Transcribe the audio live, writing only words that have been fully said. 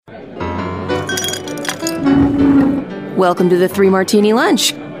Welcome to the Three Martini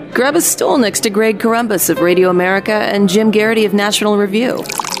Lunch. Grab a stool next to Greg Columbus of Radio America and Jim Garrity of National Review.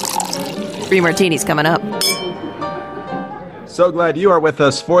 Three Martinis coming up. So glad you are with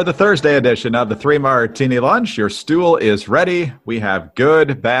us for the Thursday edition of the Three Martini Lunch. Your stool is ready. We have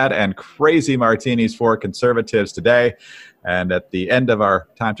good, bad, and crazy martinis for conservatives today. And at the end of our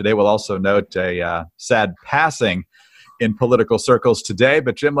time today, we'll also note a sad passing in political circles today.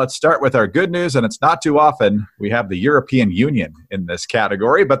 But Jim, let's start with our good news, and it's not too often we have the European Union in this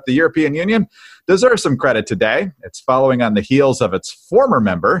category, but the European Union deserves some credit today. It's following on the heels of its former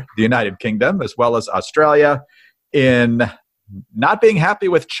member, the United Kingdom, as well as Australia, in not being happy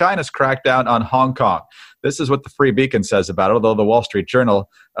with China's crackdown on Hong Kong. This is what the Free Beacon says about it, although the Wall Street Journal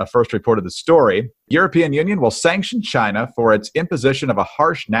first reported the story. European Union will sanction China for its imposition of a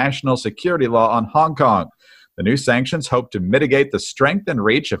harsh national security law on Hong Kong. The new sanctions hope to mitigate the strength and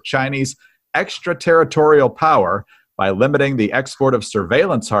reach of Chinese extraterritorial power by limiting the export of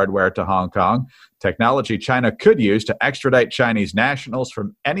surveillance hardware to Hong Kong, technology China could use to extradite Chinese nationals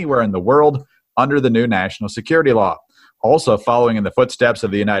from anywhere in the world under the new national security law. Also following in the footsteps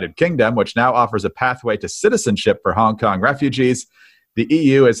of the United Kingdom, which now offers a pathway to citizenship for Hong Kong refugees, the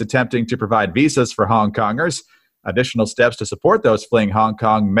EU is attempting to provide visas for Hong Kongers. Additional steps to support those fleeing Hong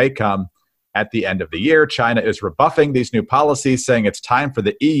Kong may come at the end of the year. China is rebuffing these new policies, saying it's time for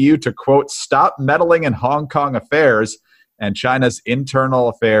the EU to, quote, stop meddling in Hong Kong affairs and China's internal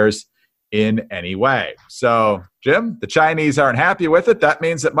affairs in any way. So, Jim, the Chinese aren't happy with it. That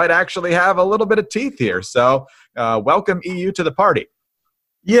means it might actually have a little bit of teeth here. So, welcome EU to the party.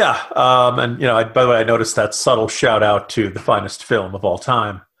 Yeah, and by the way, I noticed that subtle shout out to the finest film of all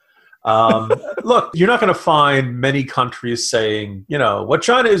time. Look, you're not going to find many countries saying, what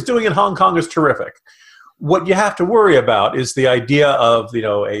China is doing in Hong Kong is terrific. What you have to worry about is the idea of,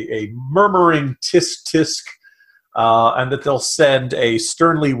 a murmuring tisk-tisk, and that they'll send a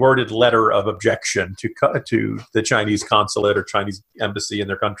sternly worded letter of objection to the Chinese consulate or Chinese embassy in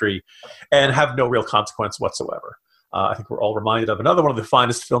their country and have no real consequence whatsoever. I think we're all reminded of another one of the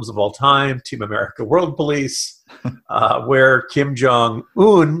finest films of all time, Team America: World Police, where Kim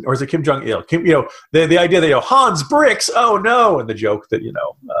Jong-un, or is it Kim Jong-il? The idea that, Hans bricks, oh no, and the joke that,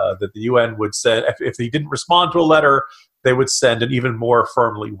 that the UN would send, if they didn't respond to a letter, they would send an even more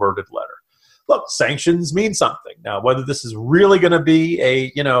firmly worded letter. Look, sanctions mean something. Now, whether this is really going to be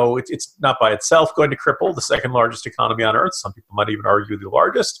it's not by itself going to cripple the second largest economy on earth. Some people might even argue the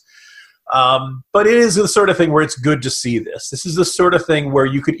largest. But it is the sort of thing where it's good to see this. This is the sort of thing where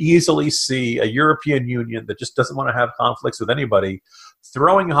you could easily see a European Union that just doesn't want to have conflicts with anybody,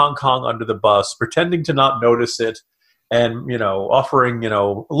 throwing Hong Kong under the bus, pretending to not notice it, and, offering,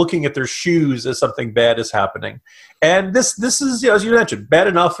 looking at their shoes as something bad is happening. And this is, as you mentioned, bad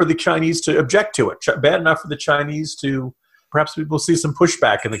enough for the Chinese to object to it, bad enough for the Chinese to, perhaps we will see some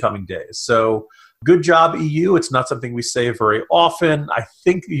pushback in the coming days. So, good job, EU. It's not something we say very often. I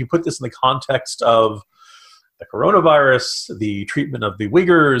think you put this in the context of the coronavirus, the treatment of the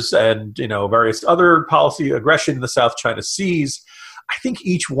Uyghurs, and various other policy aggression in the South China Seas. I think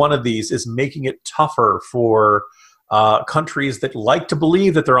each one of these is making it tougher for countries that like to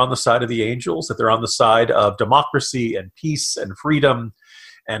believe that they're on the side of the angels, that they're on the side of democracy and peace and freedom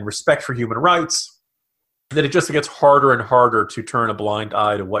and respect for human rights. That it just gets harder and harder to turn a blind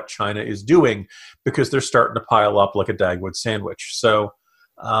eye to what China is doing because they're starting to pile up like a Dagwood sandwich. So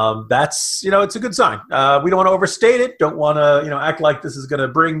that's, it's a good sign. We don't want to overstate it. Don't want to, act like this is going to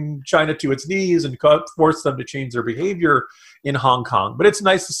bring China to its knees and force them to change their behavior in Hong Kong. But it's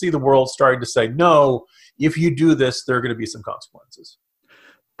nice to see the world starting to say, no, if you do this, there are going to be some consequences.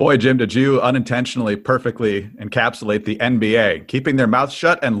 Boy, Jim, did you unintentionally perfectly encapsulate the NBA, keeping their mouths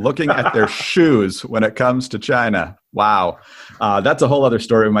shut and looking at their shoes when it comes to China. Wow. That's a whole other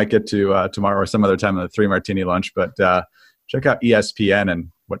story we might get to tomorrow or some other time on the Three Martini Lunch. But check out ESPN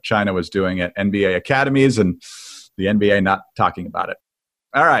and what China was doing at NBA academies and the NBA not talking about it.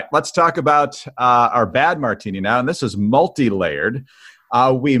 All right, let's talk about our bad martini now. And this is multi-layered.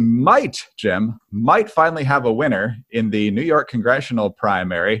 We might finally have a winner in the New York congressional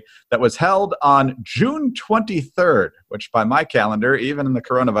primary that was held on June 23rd, which by my calendar, even in the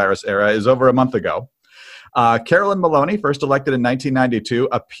coronavirus era, is over a month ago. Carolyn Maloney, first elected in 1992,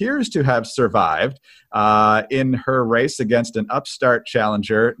 appears to have survived in her race against an upstart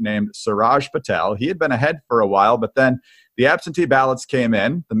challenger named Suraj Patel. He had been ahead for a while, but then the absentee ballots came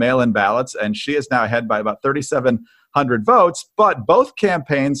in, the mail-in ballots, and she is now ahead by about 3,700 votes. But both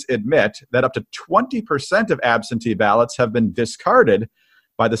campaigns admit that up to 20% of absentee ballots have been discarded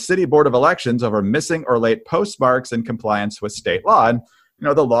by the City Board of Elections over missing or late postmarks in compliance with state law. And,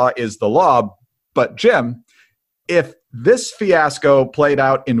 the law is the law. But, Jim, if This fiasco played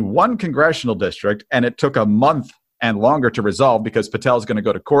out in one congressional district, and it took a month and longer to resolve because Patel's going to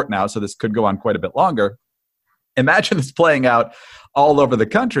go to court now, so this could go on quite a bit longer. Imagine this playing out all over the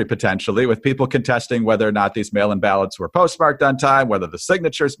country, potentially, with people contesting whether or not these mail-in ballots were postmarked on time, whether the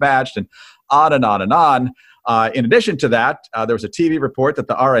signatures matched, and on and on and on. In addition to that, there was a TV report that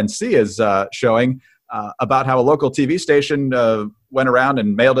the RNC is showing about how a local TV station went around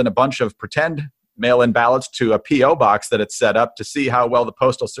and mailed in a bunch of pretend mail-in ballots to a P.O. box that it set up to see how well the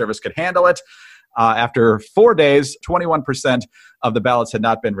Postal Service could handle it. After 4 days, 21% of the ballots had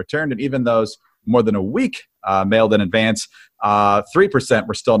not been returned, and even those more than a week mailed in advance, 3%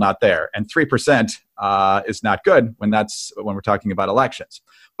 were still not there. And 3% is not good when we're talking about elections.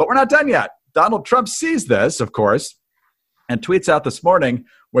 But we're not done yet. Donald Trump sees this, of course, and tweets out this morning,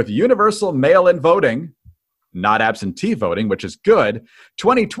 with universal mail-in voting, not absentee voting, which is good,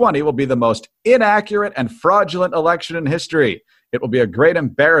 2020 will be the most inaccurate and fraudulent election in history. It will be a great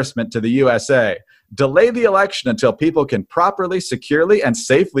embarrassment to the USA. Delay the election until people can properly, securely, and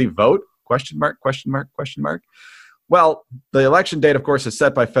safely vote? ? Well, the election date, of course, is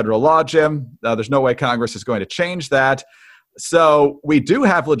set by federal law, Jim. There's no way Congress is going to change that. So we do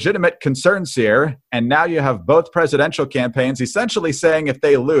have legitimate concerns here, and now you have both presidential campaigns essentially saying if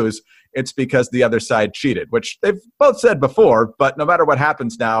they lose, it's because the other side cheated, which they've both said before, but no matter what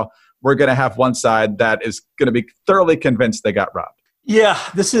happens now, we're going to have one side that is going to be thoroughly convinced they got robbed. Yeah,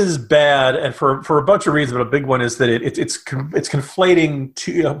 this is bad, and for a bunch of reasons, but a big one is that it's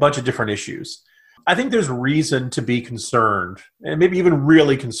conflating a bunch of different issues. I think there's reason to be concerned, and maybe even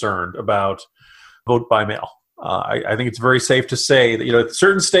really concerned about vote by mail. I think it's very safe to say that,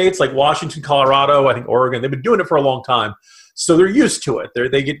 certain states like Washington, Colorado, I think Oregon, they've been doing it for a long time. So they're used to it.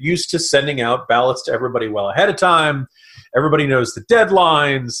 They get used to sending out ballots to everybody well ahead of time. Everybody knows the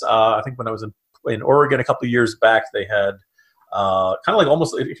deadlines. I think when I was in Oregon a couple of years back, they had kind of like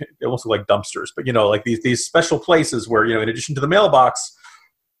almost like dumpsters, but like these special places where, in addition to the mailbox,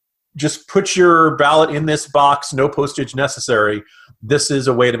 just put your ballot in this box, no postage necessary. This is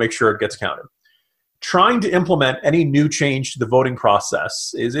a way to make sure it gets counted. Trying to implement any new change to the voting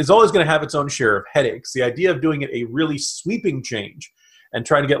process is always going to have its own share of headaches. The idea of doing it a really sweeping change and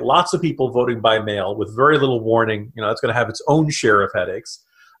trying to get lots of people voting by mail with very little warning, that's going to have its own share of headaches.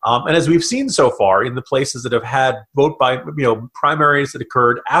 And as we've seen so far in the places that have had vote by, primaries that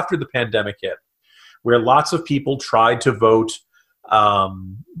occurred after the pandemic hit, where lots of people tried to vote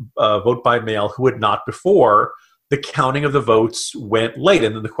by mail who had not before, the counting of the votes went late.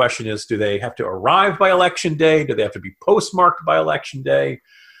 And then the question is, do they have to arrive by election day? Do they have to be postmarked by election day?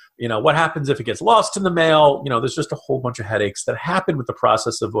 What happens if it gets lost in the mail? There's just a whole bunch of headaches that happen with the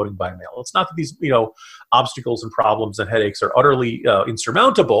process of voting by mail. It's not that these, obstacles and problems and headaches are utterly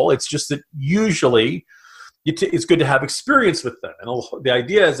insurmountable. It's just that usually it's good to have experience with them. And the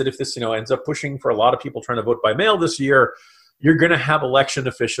idea is that if this, ends up pushing for a lot of people trying to vote by mail this year, you're going to have election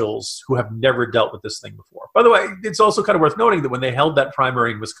officials who have never dealt with this thing before. By the way, it's also kind of worth noting that when they held that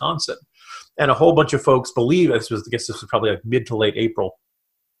primary in Wisconsin, and a whole bunch of folks believe, I guess this was probably like mid to late April,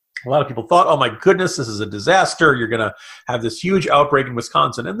 a lot of people thought, oh my goodness, this is a disaster. You're going to have this huge outbreak in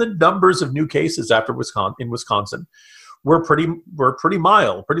Wisconsin. And the numbers of new cases in Wisconsin were pretty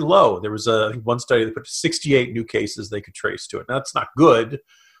mild, pretty low. There was I think one study that put 68 new cases they could trace to it. Now, that's not good.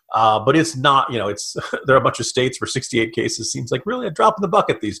 But it's not, there are a bunch of states where 68 cases seems like really a drop in the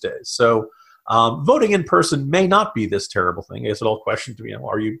bucket these days. So voting in person may not be this terrible thing. I guess it all questions,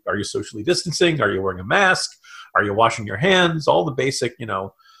 are you socially distancing? Are you wearing a mask? Are you washing your hands? All the basic,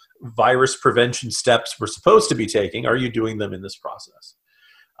 virus prevention steps we're supposed to be taking. Are you doing them in this process?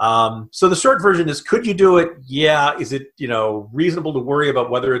 So the short version is, could you do it? Yeah. Is it, reasonable to worry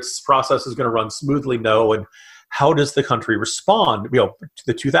about whether its process is going to run smoothly? No. And how does the country respond?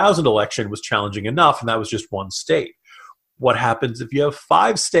 The 2000 election was challenging enough, and that was just one state. What happens if you have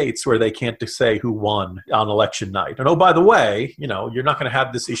 5 states where they can't say who won on election night? And oh, by the way, you're not going to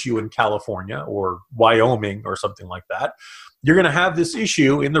have this issue in California or Wyoming or something like that. You're going to have this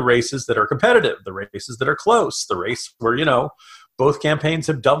issue in the races that are competitive, the races that are close, the race where, both campaigns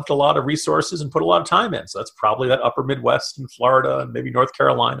have dumped a lot of resources and put a lot of time in. So that's probably that upper Midwest and Florida and maybe North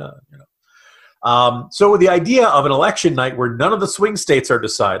Carolina, So with the idea of an election night where none of the swing states are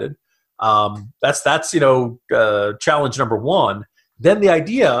decided, that's challenge number one. Then the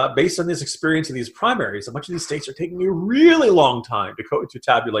idea, based on this experience in these primaries, a bunch of these states are taking a really long time to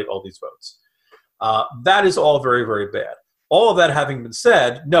tabulate all these votes. That is all very, very bad. All of that having been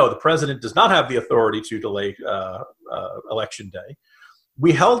said, no, the president does not have the authority to delay election day.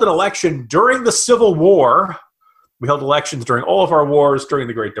 We held an election during the Civil War. We held elections during all of our wars, during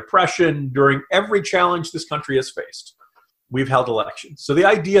the Great Depression, during every challenge this country has faced. we've held elections. So the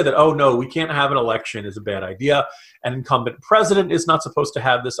idea that, oh, no, we can't have an election is a bad idea. An incumbent president is not supposed to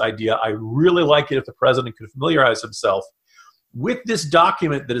have this idea. I really like it if the president could familiarize himself with this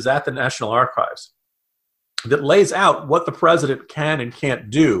document that is at the National Archives that lays out what the president can and can't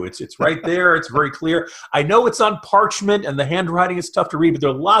do. It's right there. It's very clear. I know it's on parchment and the handwriting is tough to read, but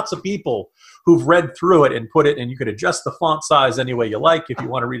there are lots of people who've read through it and put it, and you can adjust the font size any way you like if you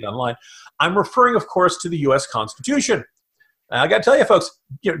want to read it online. I'm referring, of course, to the U.S. Constitution. I got to tell you, folks,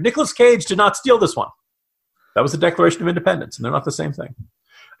 Nicolas Cage did not steal this one. That was the Declaration of Independence, and they're not the same thing.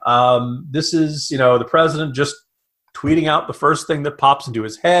 This is, the president just tweeting out the first thing that pops into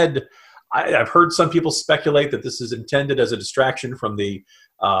his head. I've heard some people speculate that this is intended as a distraction from the,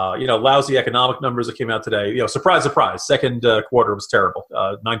 lousy economic numbers that came out today. Surprise, surprise. Second quarter was terrible,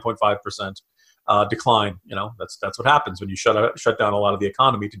 9.5% decline. That's what happens when you shut down a lot of the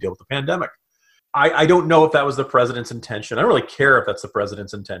economy to deal with the pandemic. I don't know if that was the president's intention. I don't really care if that's the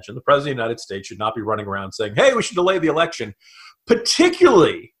president's intention. The president of the United States should not be running around saying, hey, we should delay the election,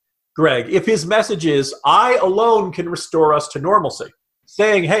 particularly, Greg, if his message is, I alone can restore us to normalcy.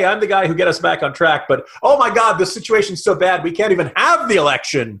 Saying, hey, I'm the guy who get us back on track, but oh my God, the situation's so bad we can't even have the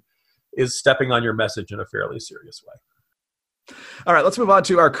election, is stepping on your message in a fairly serious way. All right, let's move on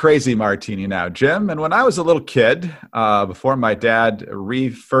to our crazy martini now, Jim. And when I was a little kid, before my dad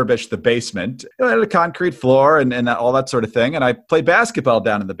refurbished the basement, it had a concrete floor and all that sort of thing. And I played basketball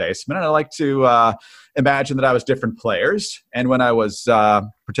down in the basement. And I like to imagine that I was different players. And when I was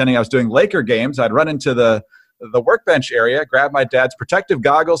pretending I was doing Laker games, I'd run into the workbench area, grab my dad's protective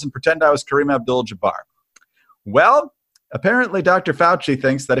goggles, and pretend I was Kareem Abdul-Jabbar. Well, apparently Dr. Fauci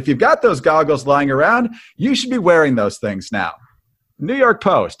thinks that if you've got those goggles lying around, you should be wearing those things now. New York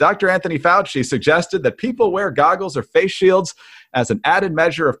Post, Dr. Anthony Fauci suggested that people wear goggles or face shields as an added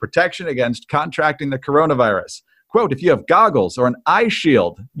measure of protection against contracting the coronavirus. Quote, if you have goggles or an eye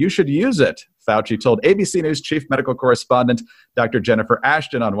shield, you should use it, Fauci told ABC News chief medical correspondent Dr. Jennifer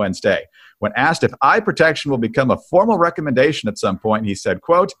Ashton on Wednesday. When asked if eye protection will become a formal recommendation at some point, he said,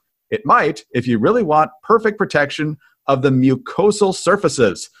 quote, it might if you really want perfect protection of the mucosal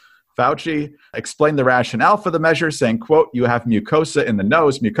surfaces. Fauci explained the rationale for the measure, saying, quote, you have mucosa in the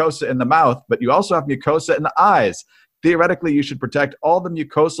nose, mucosa in the mouth, but you also have mucosa in the eyes. Theoretically, you should protect all the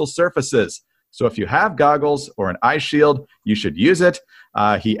mucosal surfaces. So if you have goggles or an eye shield, you should use it.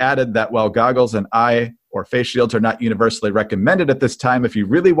 He added that while goggles and eye or face shields are not universally recommended at this time, if you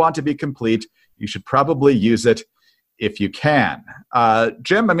really want to be complete, you should probably use it if you can.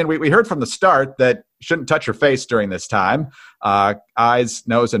 Jim, I mean, we heard from the start that you shouldn't touch your face during this time. Eyes,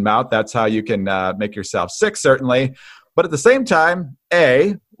 nose, and mouth, that's how you can make yourself sick, certainly. But at the same time,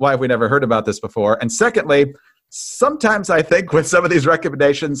 A, why have we never heard about this before? And secondly, sometimes I think with some of these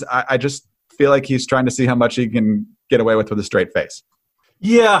recommendations, I just feel like he's trying to see how much he can get away with a straight face.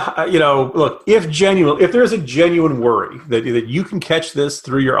 Yeah, look, if there's a genuine worry that you can catch this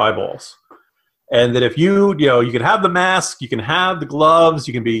through your eyeballs, and that if you can have the mask, you can have the gloves,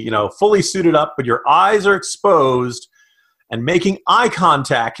 you can be, fully suited up, but your eyes are exposed, and making eye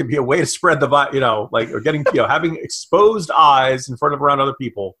contact can be a way to spread the virus, or getting, having exposed eyes in front of around other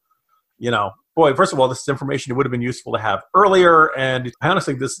people, boy, first of all, this is information that would have been useful to have earlier. And I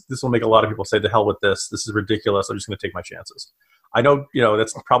honestly think this will make a lot of people say, to hell with this. This is ridiculous. I'm just going to take my chances. I know,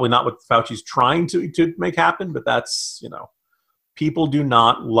 that's probably not what Fauci's trying to make happen, but that's, people do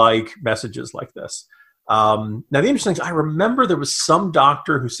not like messages like this. Now, the interesting thing is, I remember there was some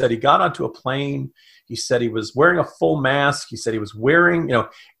doctor who said he got onto a plane. He said he was wearing a full mask. He said he was wearing,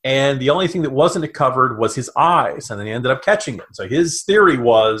 and the only thing that wasn't covered was his eyes. And then he ended up catching it. So his theory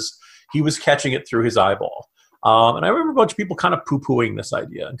was he was catching it through his eyeball. And I remember a bunch of people kind of poo-pooing this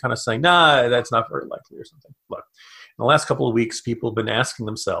idea and kind of saying, nah, that's not very likely or something. Look, in the last couple of weeks, people have been asking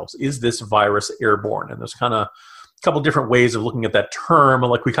themselves, is this virus airborne? And there's kind of a couple different ways of looking at that term.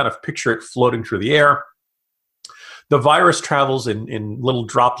 Like we kind of picture it floating through the air. The virus travels in little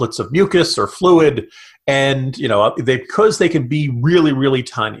droplets of mucus or fluid, and because they can be really, really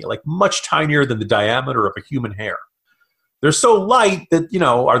tiny, like much tinier than the diameter of a human hair. They're so light that,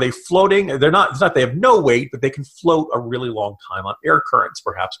 are they floating? They're not. It's not. They have no weight, but they can float a really long time on air currents,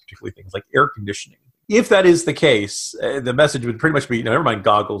 perhaps particularly things like air conditioning. If that is the case, the message would pretty much be, never mind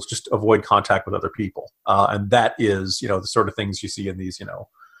goggles, just avoid contact with other people. And that is, the sort of things you see in these,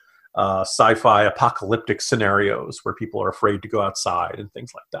 sci-fi apocalyptic scenarios where people are afraid to go outside and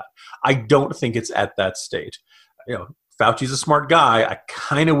things like that. I don't think it's at that state. Fauci's a smart guy. I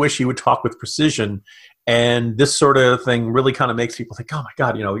kind of wish he would talk with precision. And this sort of thing really kind of makes people think, oh my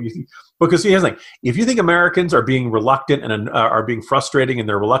God, because here's the thing. If you think Americans are being reluctant and are being frustrating in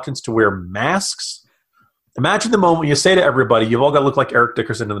their reluctance to wear masks, Imagine the moment when you say to everybody, you've all got to look like Eric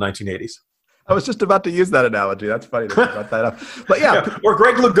Dickerson in the 1980s. I was just about to use that analogy. That's funny that you brought that up. But yeah. Or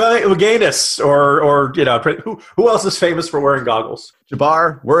Greg Louganis, or who else is famous for wearing goggles?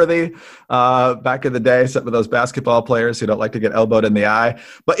 Jabbar, Worthy, back in the day, some of those basketball players who don't like to get elbowed in the eye.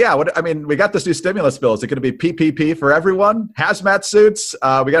 But yeah, we got this new stimulus bill. Is it going to be PPP for everyone? Hazmat suits?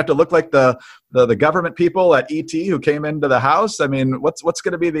 We got to look like the government people at ET who came into the house. I mean, what's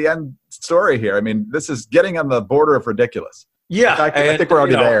going to be the end story here? I mean, this is getting on the border of ridiculous. Yeah, I think we're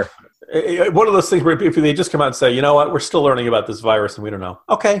already there. One of those things where if they just come out and say, you know what, we're still learning about this virus and we don't know.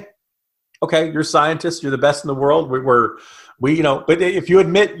 Okay, you're scientists, you're the best in the world. But if you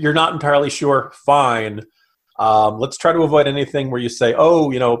admit you're not entirely sure, fine. Let's try to avoid anything where you say,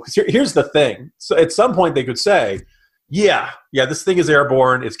 because here's the thing. So at some point they could say, yeah, this thing is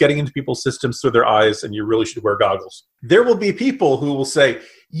airborne. It's getting into people's systems through their eyes, and you really should wear goggles. There will be people who will say,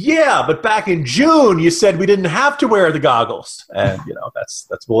 yeah, but back in June, you said we didn't have to wear the goggles. And,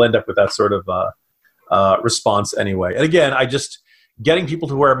 we'll end up with that sort of response anyway. And again, getting people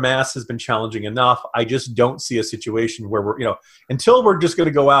to wear masks has been challenging enough. I just don't see a situation where we're, until we're just going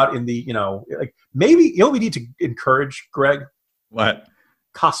to go out in the, maybe, we need to encourage, Greg. What?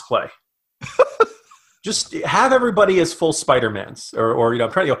 Cosplay. Just have everybody as full Spider-Mans, or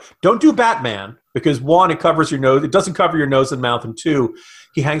I'm trying to don't do Batman, because one, it covers your nose, it doesn't cover your nose and mouth, and two,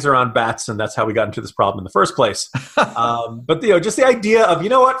 he hangs around bats, and that's how we got into this problem in the first place. But just the idea of,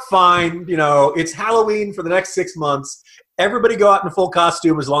 fine, it's Halloween for the next 6 months. Everybody go out in full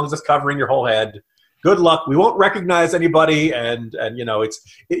costume as long as it's covering your whole head. Good luck. We won't recognize anybody, and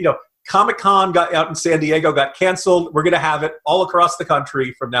Comic-Con got out in San Diego, got canceled. We're going to have it all across the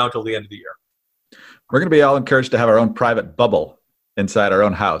country from now until the end of the year. We're going to be all encouraged to have our own private bubble inside our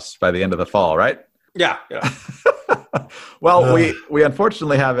own house by the end of the fall, right? Yeah. Well, we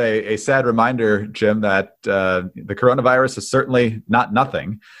unfortunately have a sad reminder, Jim, that the coronavirus is certainly not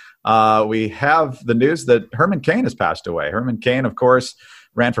nothing. We have the news that Herman Cain has passed away. Herman Cain, of course,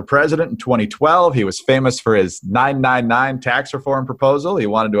 ran for president in 2012. He was famous for his 999 tax reform proposal. He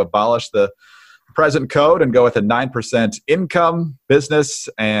wanted to abolish the present code and go with a 9% income, business,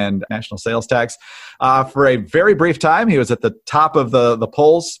 and national sales tax. For a very brief time, he was at the top of the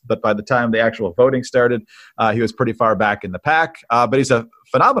polls, but by the time the actual voting started, he was pretty far back in the pack. But he's a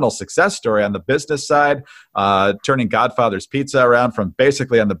phenomenal success story on the business side, turning Godfather's Pizza around from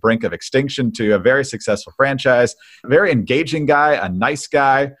basically on the brink of extinction to a very successful franchise. Very engaging guy, a nice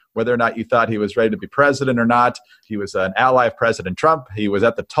guy. Whether or not you thought he was ready to be president or not, he was an ally of President Trump. He was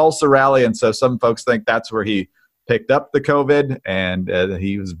at the Tulsa rally, and so some folks think that's where he picked up the COVID, and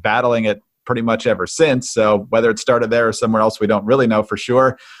he was battling it pretty much ever since. So whether it started there or somewhere else, we don't really know for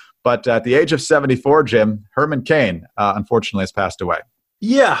sure. But at the age of 74, Jim, Herman Cain, unfortunately, has passed away.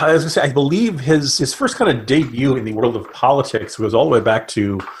 Yeah, I was going to say, I believe his first kind of debut in the world of politics was all the way back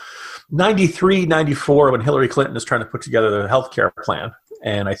to 93, 94, when Hillary Clinton was trying to put together the healthcare plan.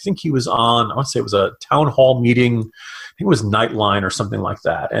 And I think he was on, I want to say it was a town hall meeting, I think it was Nightline or something like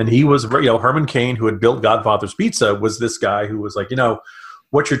that. And he was, Herman Cain, who had built Godfather's Pizza, was this guy who was like,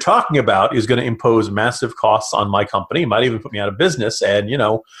 what you're talking about is going to impose massive costs on my company, might even put me out of business. And,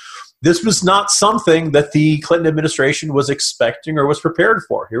 this was not something that the Clinton administration was expecting or was prepared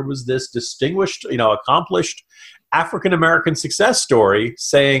for. Here was this distinguished, accomplished African-American success story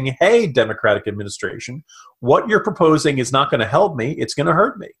saying, hey, Democratic administration, what you're proposing is not going to help me. It's going to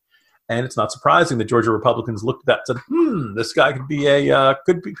hurt me. And it's not surprising that Georgia Republicans looked at that and said, this guy could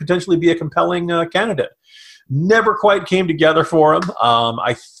potentially be a compelling candidate. Never quite came together for him.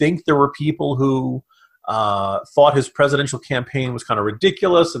 I think there were people who thought his presidential campaign was kind of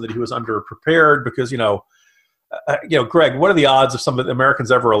ridiculous and that he was underprepared because, Greg, what are the odds of some of the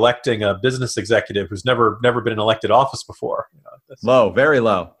Americans ever electing a business executive who's never been in elected office before? Low, very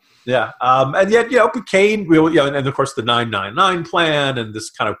low. Yeah, and yet, Cain, and of course the 999 plan and this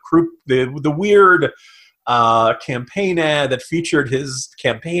kind of the weird campaign ad that featured his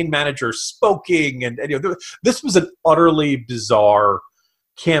campaign manager smoking, and this was an utterly bizarre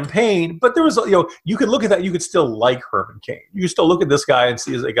campaign. But there was, you could look at that, you could still like Herman Cain. You could still look at this guy and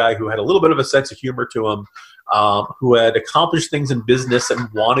see as a guy who had a little bit of a sense of humor to him, who had accomplished things in business and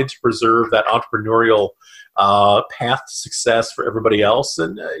wanted to preserve that entrepreneurial path to success for everybody else.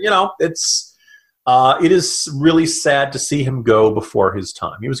 And it is really sad to see him go before his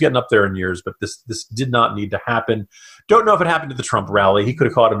time. He was getting up there in years, but this did not need to happen. Don't know if it happened at the Trump rally. He could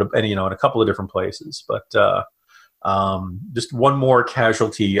have caught it in a couple of different places, but just one more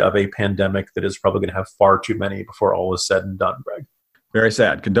casualty of a pandemic that is probably going to have far too many before all is said and done, Greg. Very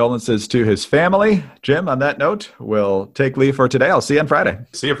sad. Condolences to his family. Jim, on that note, we'll take leave for today. I'll see you on Friday.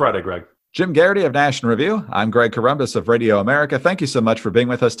 See you Friday, Greg. Jim Garrity of National Review. I'm Greg Corombos of Radio America. Thank you so much for being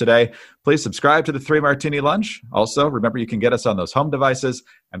with us today. Please subscribe to the 3 Martini Lunch. Also, remember you can get us on those home devices.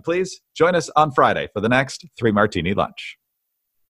 And please join us on Friday for the next 3 Martini Lunch.